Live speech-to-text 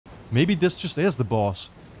Maybe this just is the boss.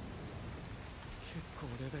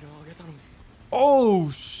 Oh,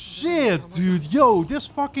 shit, dude. Yo, this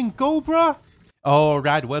fucking Cobra?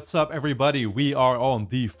 Alright, what's up, everybody? We are on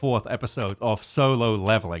the 4th episode of Solo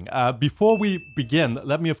Leveling. Before we begin,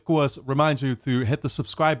 let me, of course, remind you to hit the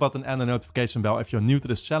subscribe button and the notification bell if you're new to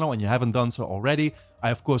this channel and you haven't done so already.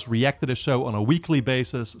 I, of course, react to the show on a weekly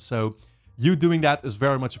basis, so you doing that is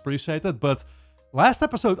very much appreciated. But last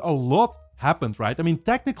episode, a lot happened, right? I mean,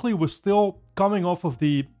 technically, we're still coming off of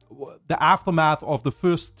the aftermath of the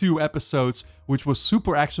first 2 episodes, which was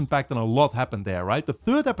super action-packed and a lot happened there, right? The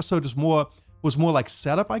 3rd episode was more like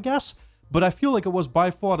setup, I guess, but I feel like it was by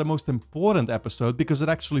far the most important episode because it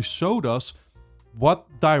actually showed us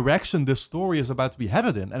what direction this story is about to be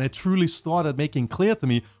headed in, and it truly started making clear to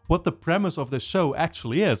me what the premise of this show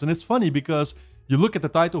actually is. And it's funny because you look at the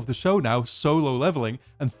title of the show now, Solo Leveling,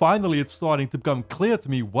 and finally it's starting to become clear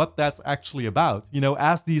to me what that's actually about. You know,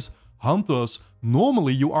 as these hunters,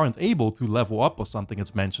 normally you aren't able to level up or something,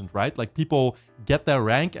 it's mentioned, right? Like, people get their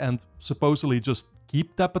rank and supposedly just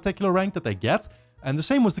keep that particular rank that they get. And the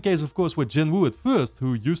same was the case, of course, with JIN-WOO at first,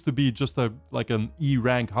 who used to be just like an E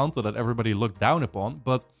rank hunter that everybody looked down upon.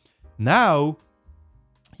 But now,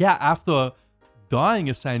 yeah, after dying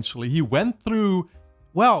essentially, he went through,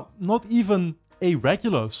 well, not even a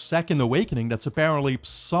regular second awakening. That's apparently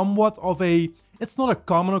somewhat of a, it's not a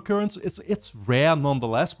common occurrence, it's rare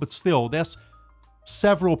nonetheless, but still, there's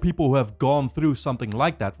several people who have gone through something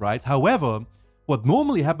like that, right? However, what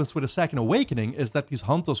normally happens with a second awakening is that these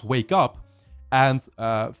hunters wake up and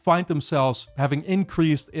find themselves having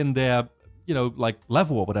increased in their, you know, like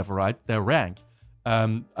level or whatever, right? Their rank.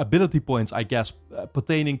 Ability points, I guess,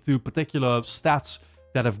 pertaining to particular stats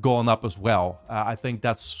that have gone up as well. I think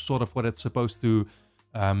that's sort of what it's supposed to,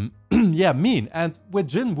 yeah, mean. And with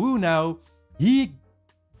JIN-WOO now, he,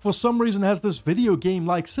 for some reason, has this video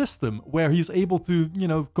game-like system where he's able to, you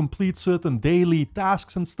know, complete certain daily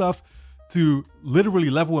tasks and stuff to literally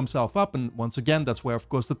level himself up. And once again, that's where, of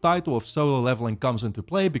course, the title of Solo Leveling comes into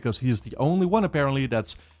play, because he's the only one, apparently,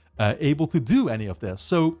 that's able to do any of this.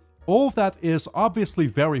 So all of that is obviously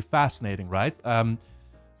very fascinating, right?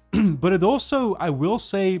 But it also, I will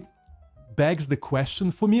say, begs the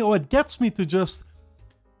question for me, or it gets me to just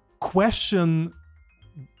question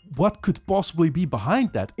what could possibly be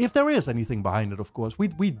behind that. If there is anything behind it, of course.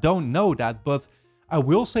 We don't know that, but I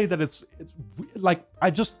will say that it's like,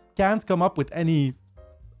 I just can't come up with any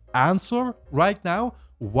answer right now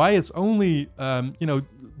why it's only, you know,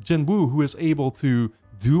 JIN-WOO who is able to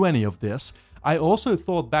do any of this. I also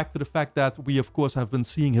thought back to the fact that we, of course, have been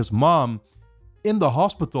seeing his mom in the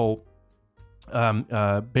hospital,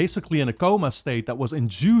 basically in a coma state that was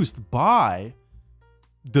induced by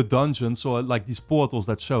the dungeons, or like these portals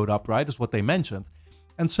that showed up, right, is what they mentioned.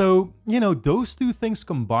 And so, you know, those two things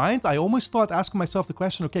combined, I almost start asking myself the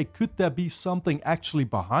question, okay, could there be something actually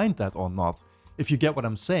behind that or not, if you get what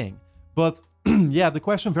I'm saying? But yeah, the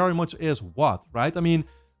question very much is what, right? I mean,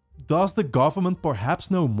 does the government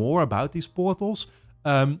perhaps know more about these portals?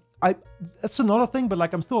 That's another thing, but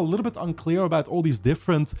like, I'm still a little bit unclear about all these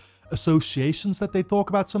different associations that they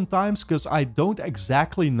talk about sometimes, because I don't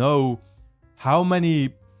exactly know how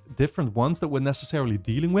many different ones that we're necessarily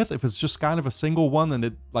dealing with, if it's just kind of a single one and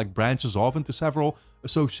it like branches off into several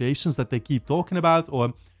associations that they keep talking about,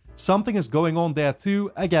 or something is going on there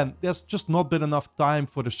too. Again, there's just not been enough time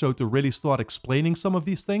for the show to really start explaining some of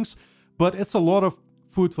these things, but it's a lot of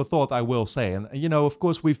food for thought, I will say. And, you know, of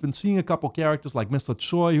course, we've been seeing a couple characters like Mr.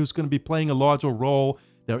 Choi, who's going to be playing a larger role.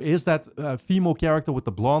 There is that female character with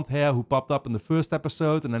the blonde hair who popped up in the 1st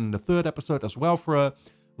episode, and then in the 3rd episode as well for a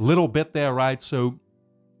little bit there, right? So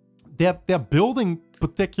they're building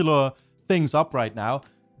particular things up right now.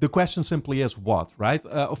 The question simply is what, right?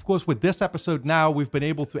 Of course, with this episode now, we've been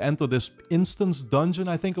able to enter this instance dungeon,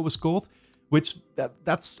 I think it was called, which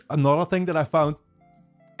that's another thing that I found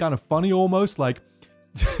kind of funny almost. Like,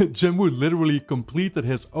 JIN-WOO literally completed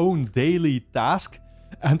his own daily task,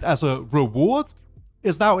 and as a reward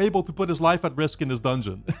is now able to put his life at risk in this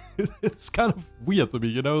dungeon. It's kind of weird to me,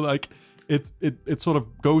 you know, like it sort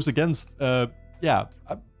of goes against, yeah,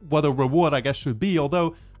 what a reward, I guess, should be.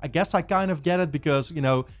 Although, I guess I kind of get it because, you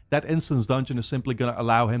know, that instance dungeon is simply going to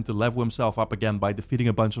allow him to level himself up again by defeating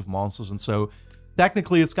a bunch of monsters. And so,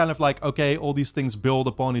 technically, it's kind of like, okay, all these things build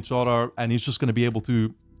upon each other, and he's just going to be able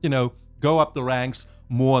to, you know, go up the ranks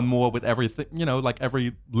more and more with everything, you know, like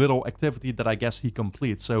every little activity that I guess he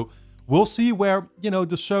completes. So, we'll see where, you know,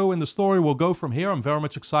 the show and the story will go from here. I'm very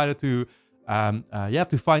much excited to yeah,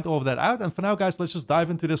 to find all of that out. And for now, guys, let's just dive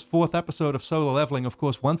into this 4th episode of Solo Leveling. Of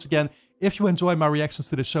course, once again, if you enjoy my reactions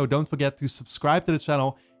to the show, don't forget to subscribe to the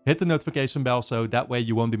channel, Hit the notification bell so that way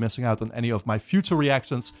you won't be missing out on any of my future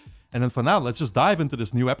reactions. And then for now, let's just dive into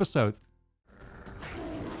this new episode.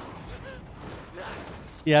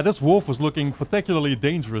 Yeah, this wolf was looking particularly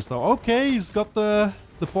dangerous though. Okay, he's got the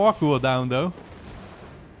parkour down though.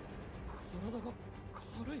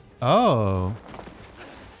 Oh.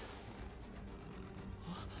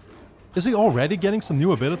 Is he already getting some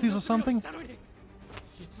new abilities or something?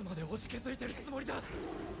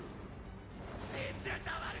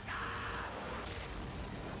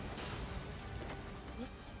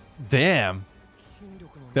 Damn.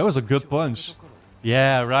 That was a good punch.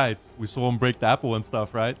 Yeah, right. We saw him break the apple and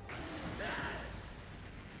stuff, right?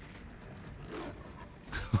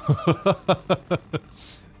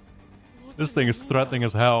 This thing is threatening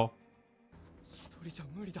as hell.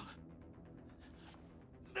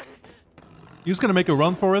 He's gonna make a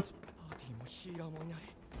run for it.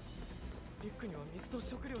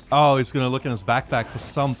 Oh, he's gonna look in his backpack for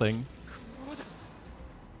something.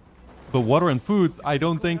 But water and food, I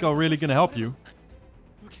don't think are really gonna help you.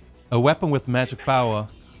 A weapon with magic power.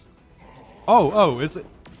 Oh, is it?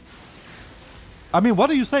 I mean, what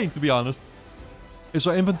are you saying, to be honest? Is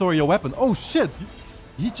your inventory a weapon? Oh, shit.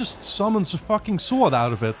 He just summons a fucking sword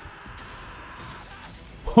out of it.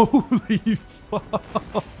 Holy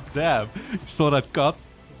fuck. Damn. You saw that cut?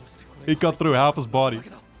 He cut through half his body.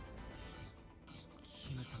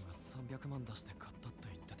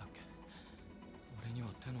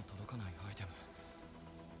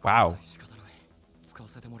 Wow.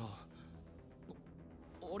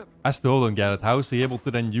 I still don't get it. How is he able to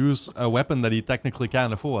then use a weapon that he technically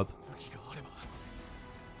can't afford?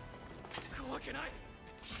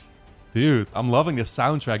 Dude, I'm loving this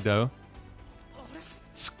soundtrack though.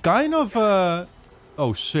 It's kind of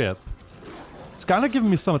oh shit. It's kind of giving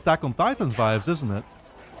me some Attack on Titan vibes, isn't it?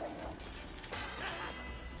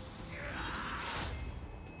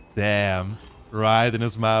 Damn. Right in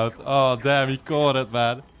his mouth. Oh damn, he caught it,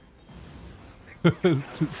 man.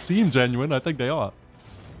 Seem genuine, I think they are.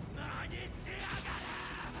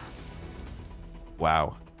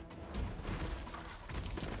 Wow.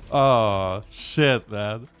 Oh, shit,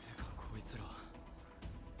 man.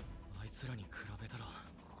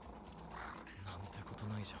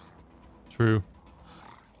 True.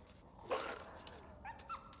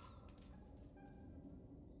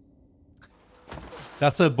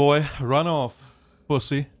 That's it, boy. Run off,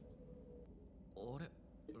 pussy.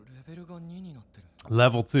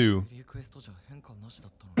 Level 2.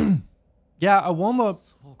 Yeah, I wonder...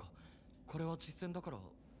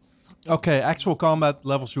 Okay, actual combat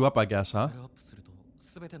levels you up, I guess, huh?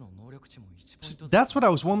 That's what I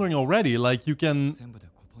was wondering already. Like, you can...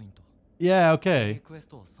 Yeah, okay.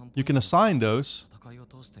 You can assign those.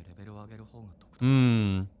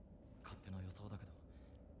 Hmm.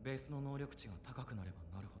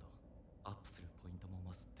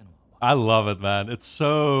 I love it, man. It's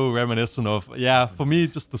so reminiscent of... Yeah, for me,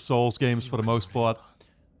 just the Souls games for the most part.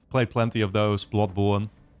 Played plenty of those. Bloodborne.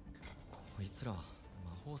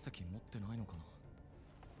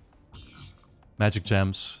 Magic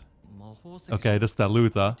gems. Okay, that's that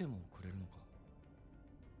loot, huh?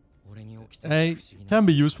 Hey, can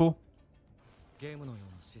be useful.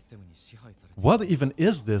 What even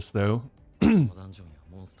is this, though? You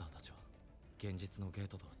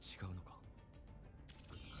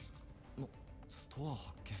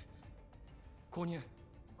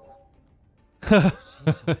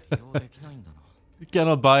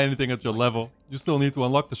cannot buy anything at your level. You still need to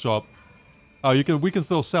unlock the shop. Oh, you can. We can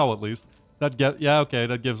still sell at least. Yeah, okay.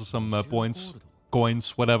 That gives us some points,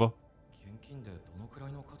 coins, whatever.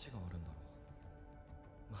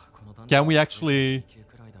 Can we actually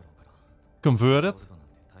convert it?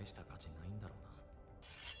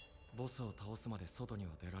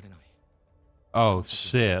 Oh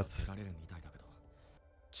shit.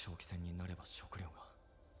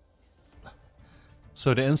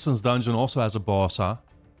 So the instance dungeon also has a boss, huh?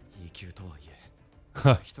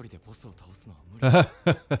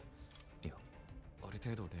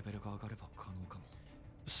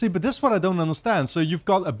 See, but this is what I don't understand. So you've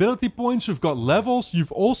got ability points, you've got levels,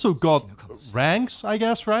 you've also got ranks, I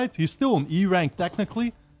guess, right? He's still an E rank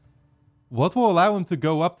technically. What will allow him to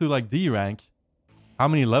go up to like D rank? How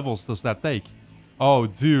many levels does that take? Oh,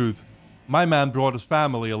 dude. My man brought his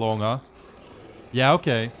family along, huh? Yeah,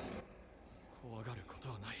 okay.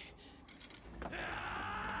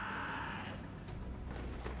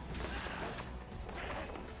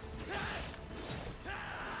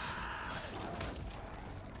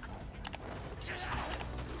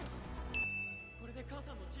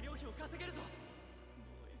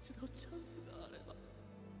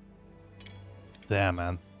 Damn,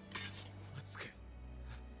 man.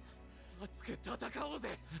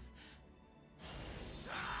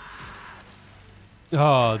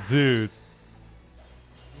 Oh, dude.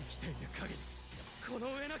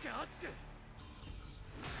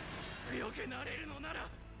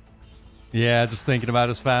 Yeah, just thinking about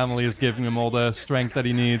his family is giving him all the strength that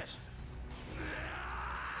he needs.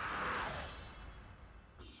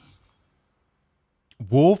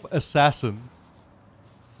 Wolf Assassin.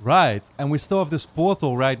 Right, and we still have this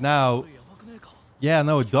portal right now. Yeah,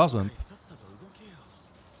 no, it doesn't.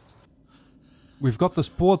 We've got this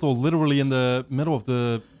portal literally in the middle of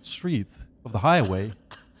the street, of the highway.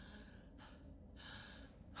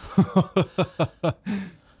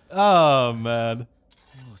 Oh, man.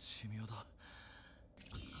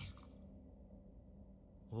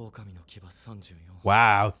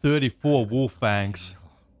 Wow, 34 wolf fangs.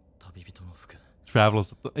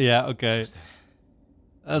 Travelers. Yeah, okay.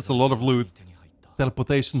 That's a lot of loot.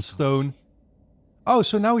 Teleportation stone. Oh,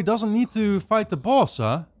 so now he doesn't need to fight the boss,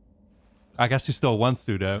 huh? I guess he still wants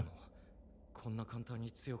to, though.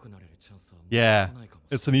 Yeah,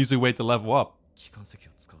 it's an easy way to level up.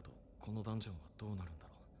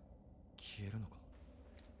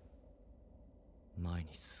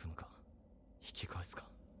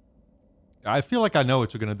 I feel like I know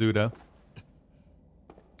what you're gonna do, though.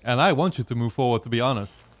 And I want you to move forward, to be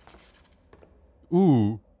honest.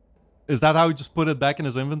 Ooh. Is that how he just put it back in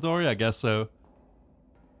his inventory? I guess so.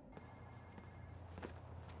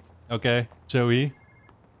 Okay, Joey.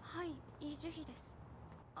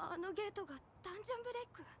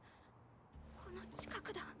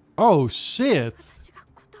 Oh, shit.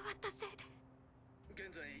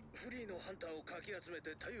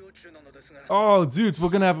 Oh, dude, we're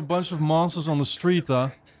gonna have a bunch of monsters on the street, huh?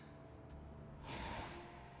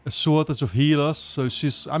 A shortage of healers, so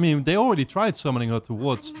she's... I mean, they already tried summoning her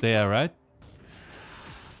towards there, right?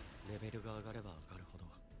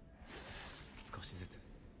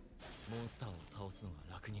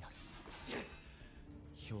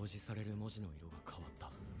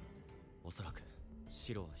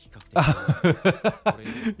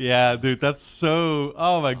 Yeah, dude, that's so...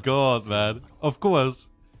 Oh my god, man. Of course.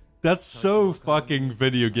 That's so fucking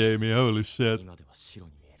video gamey, holy shit.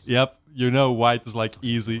 Yep, you know white is like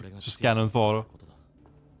easy, just cannon fodder.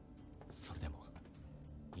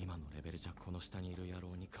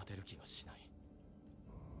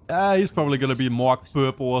 He's probably gonna be marked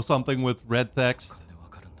purple or something with red text.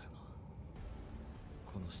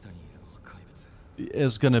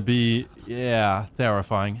 It's gonna be, yeah,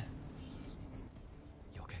 terrifying.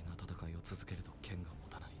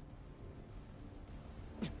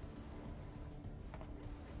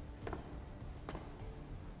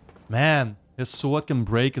 Man, his sword can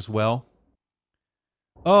break as well.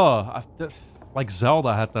 Oh, like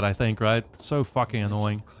Zelda had that, I think, right? So fucking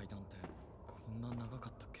annoying.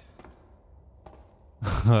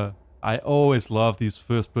 I always love these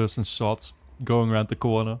first-person shots going around the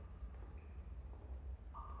corner.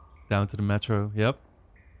 Down to the metro, yep.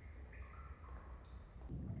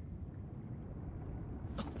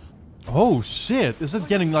 Oh shit, is it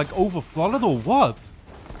getting like over-flooded or what?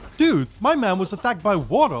 Dude, my man was attacked by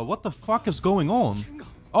water. What the fuck is going on?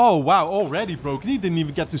 Oh wow, already broken. He didn't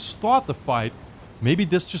even get to start the fight. Maybe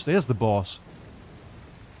this just is the boss.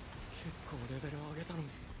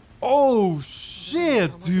 Oh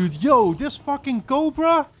shit, dude. Yo, this fucking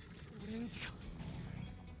cobra?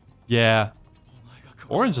 Yeah.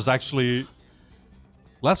 Orange is actually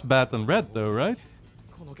less bad than red though, right?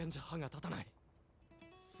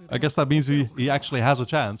 I guess that means he actually has a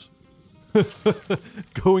chance.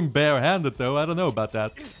 Going barehanded though, I don't know about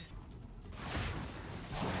that.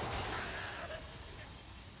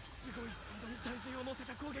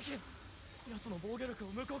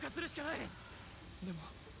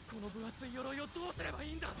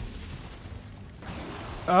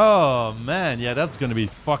 Oh man, yeah, that's gonna be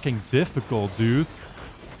fucking difficult, dude.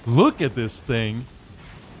 Look at this thing.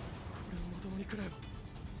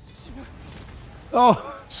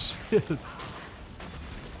 Oh shit.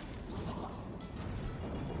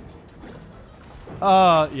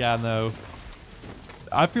 Yeah, no.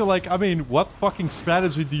 I feel like, I mean, what fucking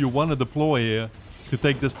strategy do you want to deploy here to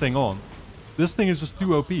take this thing on? This thing is just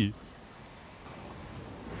too OP.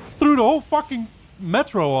 Threw the whole fucking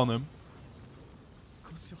metro on him.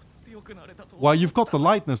 Well, you've got the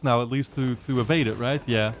lightness now, at least, to evade it, right?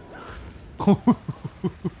 Yeah.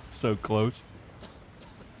 So close.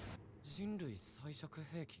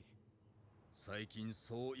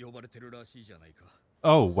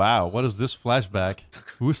 Oh, wow. What is this flashback?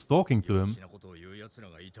 Who's talking to him?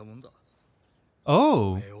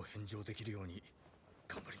 Oh.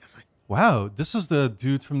 Wow, this is the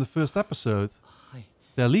dude from the first episode.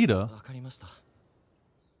 Their leader.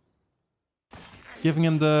 Giving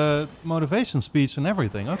him the motivation speech and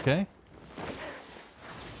everything. Okay.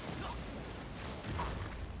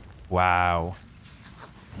 Wow.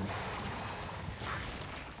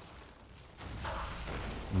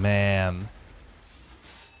 Man.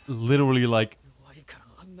 Literally like...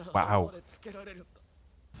 Wow.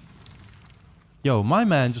 Yo, my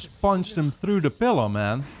man just punched him through the pillow,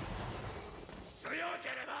 man.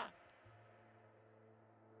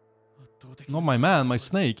 Not my man, my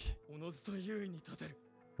snake.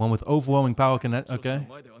 One with overwhelming power can... Okay.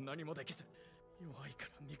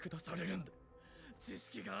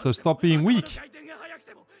 So stop being weak.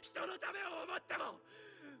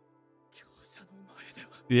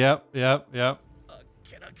 Yep.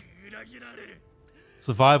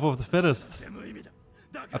 Survival of the fittest.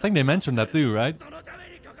 I think they mentioned that too, right?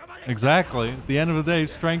 Exactly. At the end of the day,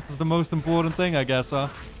 strength is the most important thing, I guess, huh?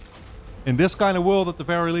 In this kind of world, at the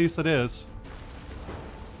very least, it is.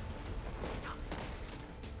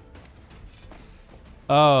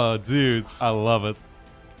 Oh, dude. I love it.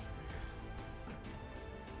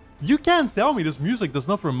 You can't tell me this music does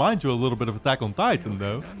not remind you a little bit of Attack on Titan,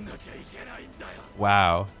 though.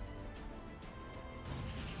 Wow.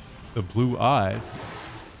 The blue eyes.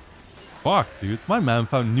 Fuck, dude. My man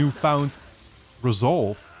found newfound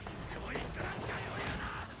resolve.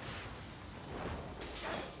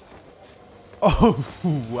 Oh,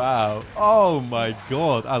 wow. Oh my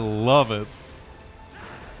god. I love it.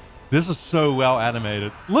 This is so well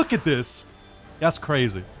animated. Look at this. That's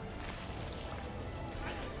crazy.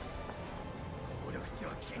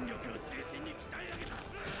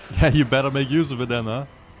 Yeah, you better make use of it then, huh?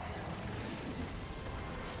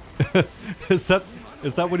 Is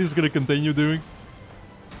that what he's gonna continue doing?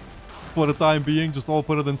 For the time being, just all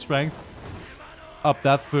put it in strength. Up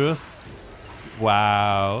that first.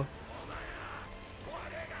 Wow.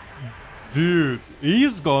 Dude,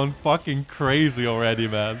 he's gone fucking crazy already,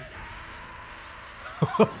 man.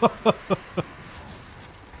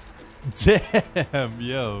 Damn,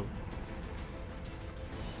 yo.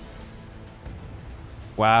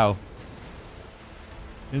 Wow.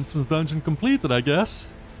 Instance dungeon completed, I guess.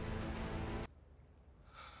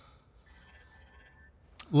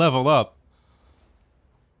 Level up.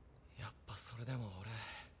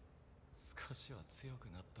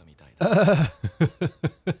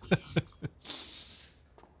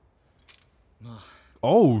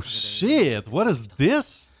 Oh shit, what is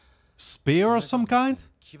this? Spear of some kind?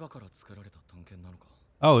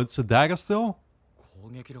 Oh, it's a dagger still?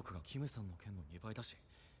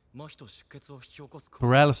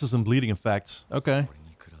 Paralysis and bleeding effects. Okay.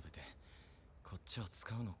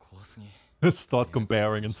 Start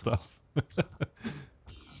comparing and stuff.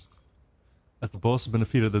 As the boss has been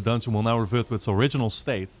defeated, the dungeon will now revert to its original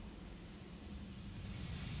state.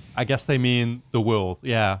 I guess they mean the world.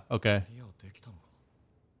 Yeah, okay.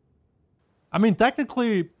 I mean,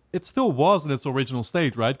 technically, it still was in its original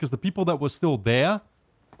state, right? Because the people that were still there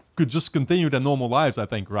could just continue their normal lives, I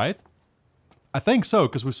think, right? I think so,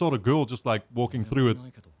 because we saw the girl just like walking through it,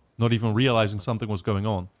 not even realizing something was going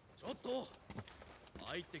on.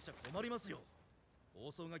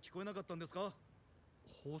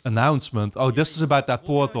 Announcement. Oh, this is about that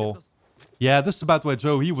portal. Yeah, this is about where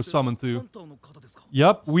Joe was summoned to.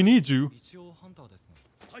 Yup, we need you.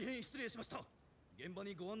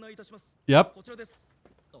 Yep.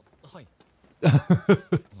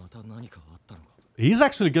 He's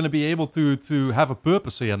actually going to be able to have a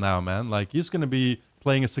purpose here now, man. Like, he's going to be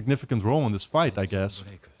playing a significant role in this fight, I guess.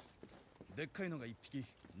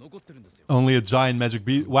 Only a giant magic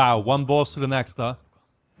beast. Wow, one boss to the next, huh?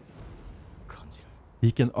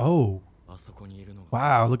 He can... Oh.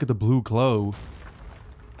 Wow, look at the blue glow.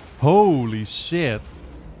 Holy shit.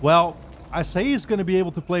 Well, I say he's going to be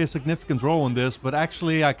able to play a significant role in this, but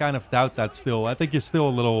actually I kind of doubt that still. I think he's still a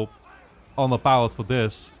little underpowered for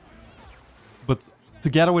this. But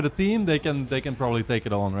together with a team, they can probably take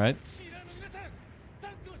it on, right?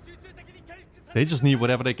 They just need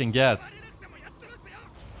whatever they can get.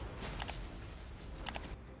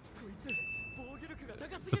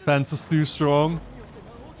 Defense is too strong.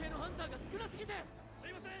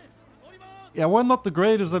 Yeah, we're not the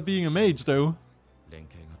greatest at being a mage, though.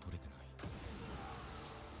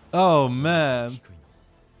 Oh, man.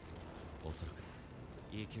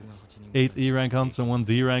 8 E rank hunters and 1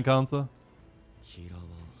 D rank hunter.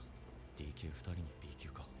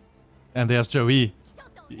 And there's Joey.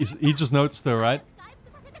 He just noticed her, right?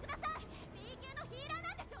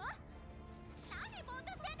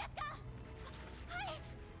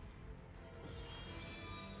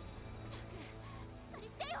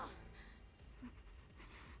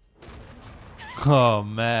 Oh,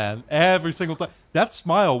 man. Every single time. That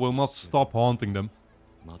smile will not stop haunting them.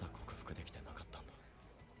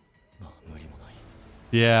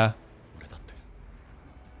 Yeah.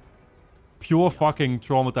 Pure fucking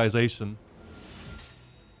traumatization.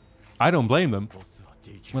 I don't blame them.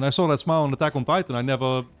 When I saw that smile on Attack on Titan, I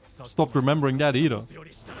never stopped remembering that either.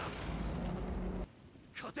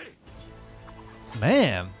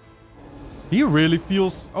 Man. He really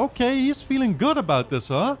feels... Okay, he's feeling good about this,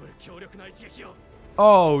 huh?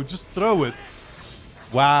 Oh, just throw it.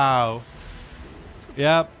 Wow.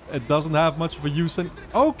 Yeah, it doesn't have much of a use.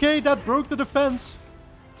 Okay, that broke the defense.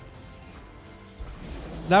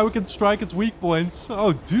 Now we can strike its weak points.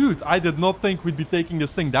 Oh, dude, I did not think we'd be taking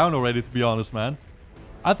this thing down already, to be honest, man.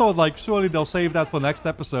 I thought, like, surely they'll save that for next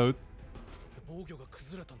episode.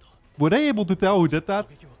 Were they able to tell who did that?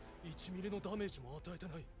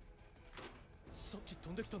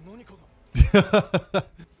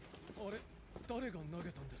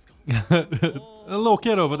 A little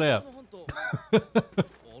kid over there.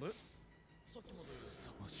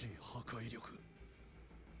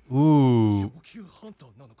 Ooh.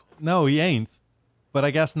 No, he ain't. But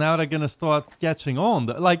I guess now they're gonna start catching on.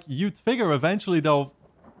 Like, you'd figure eventually they'll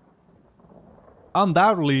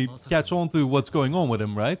undoubtedly catch on to what's going on with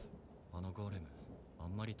him, right?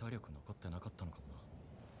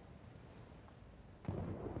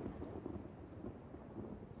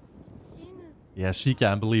 Yeah, she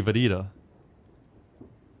can't believe it either.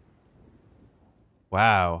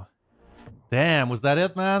 Wow. Damn, was that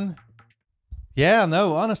it, man? Yeah,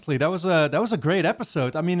 no, honestly, that was a great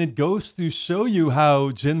episode. I mean, it goes to show you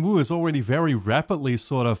how JIN-WOO is already very rapidly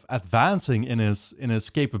sort of advancing in his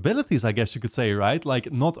capabilities, I guess you could say, right? Like,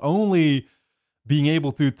 not only being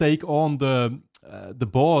able to take on the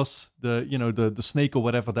boss, the snake or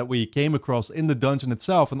whatever that we came across in the dungeon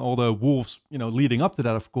itself, and all the wolves, leading up to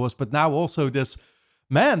that, of course, but now also this,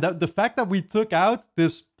 man, the fact that we took out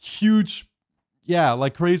this huge, yeah,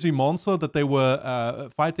 like crazy monster that they were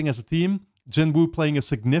fighting as a team, JIN-WOO playing a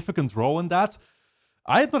significant role in that.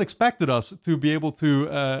 I had not expected us to be able to,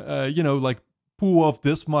 like pull off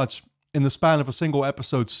this much in the span of a single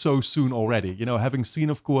episode so soon already. Having seen,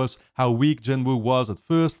 of course, how weak JIN-WOO was at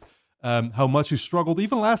first, how much he struggled,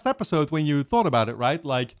 even last episode when you thought about it, right?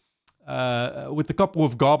 Like, with the couple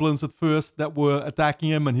of goblins at first that were attacking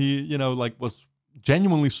him, and he, like was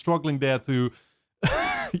genuinely struggling there to,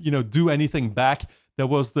 do anything back. There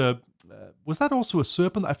was was that also a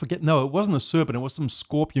serpent? I forget. No, it wasn't a serpent. It was some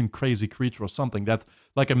scorpion crazy creature or something. That's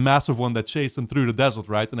like a massive one that chased him through the desert,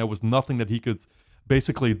 right? And there was nothing that he could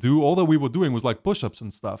basically do. All that we were doing was like push-ups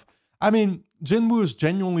and stuff. I mean, JIN-WOO has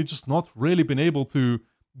genuinely just not really been able to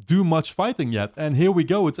do much fighting yet. And here we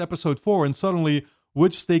go. It's episode 4, and suddenly we're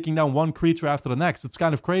just taking down one creature after the next. It's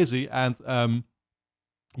kind of crazy. And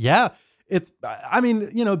yeah, I mean,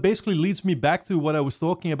 basically leads me back to what I was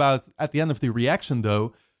talking about at the end of the reaction,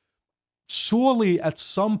 though. Surely at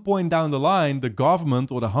some point down the line, the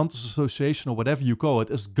government or the Hunters Association or whatever you call it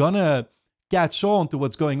is gonna catch on to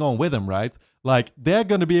what's going on with him, right? Like, they're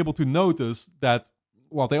gonna be able to notice that,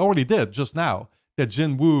 well, they already did just now, that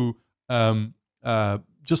JIN-WOO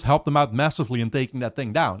just helped them out massively in taking that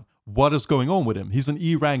thing down. What is going on with him? He's an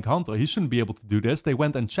E-rank hunter. He shouldn't be able to do this. They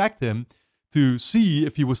went and checked him to see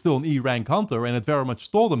if he was still an E-rank hunter, and it very much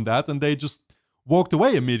told them that, and they just walked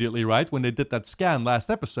away immediately, right, when they did that scan last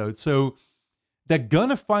episode. So they're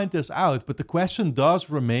gonna find this out, but the question does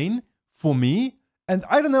remain for me, and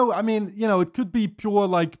I don't know, I mean, it could be pure,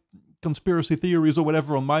 like, conspiracy theories or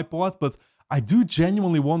whatever on my part, but I do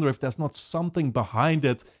genuinely wonder if there's not something behind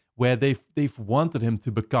it where they've wanted him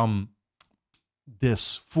to become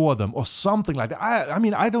this for them or something like that. I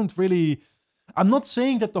mean, I don't really... I'm not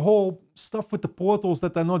saying that the whole stuff with the portals,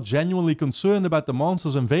 that they're not genuinely concerned about the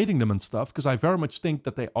monsters invading them and stuff, because I very much think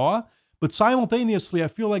that they are. But simultaneously, I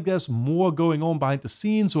feel like there's more going on behind the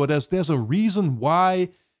scenes, or there's a reason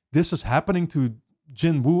why this is happening to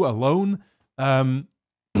JIN-WOO alone.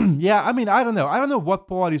 Yeah, I mean, I don't know. I don't know what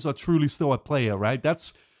parties are truly still at play here, right?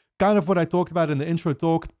 That's kind of what I talked about in the intro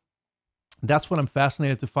talk. That's what I'm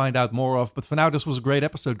fascinated to find out more of. But for now, this was a great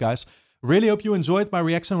episode, guys. Really hope you enjoyed my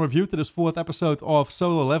reaction review to this 4th episode of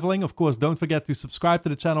Solo Leveling. Of course, don't forget to subscribe to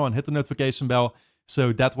the channel and hit the notification bell,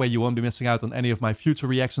 so that way you won't be missing out on any of my future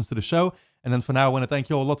reactions to the show. And then for now, I want to thank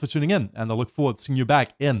you all a lot for tuning in, and I look forward to seeing you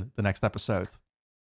back in the next episode.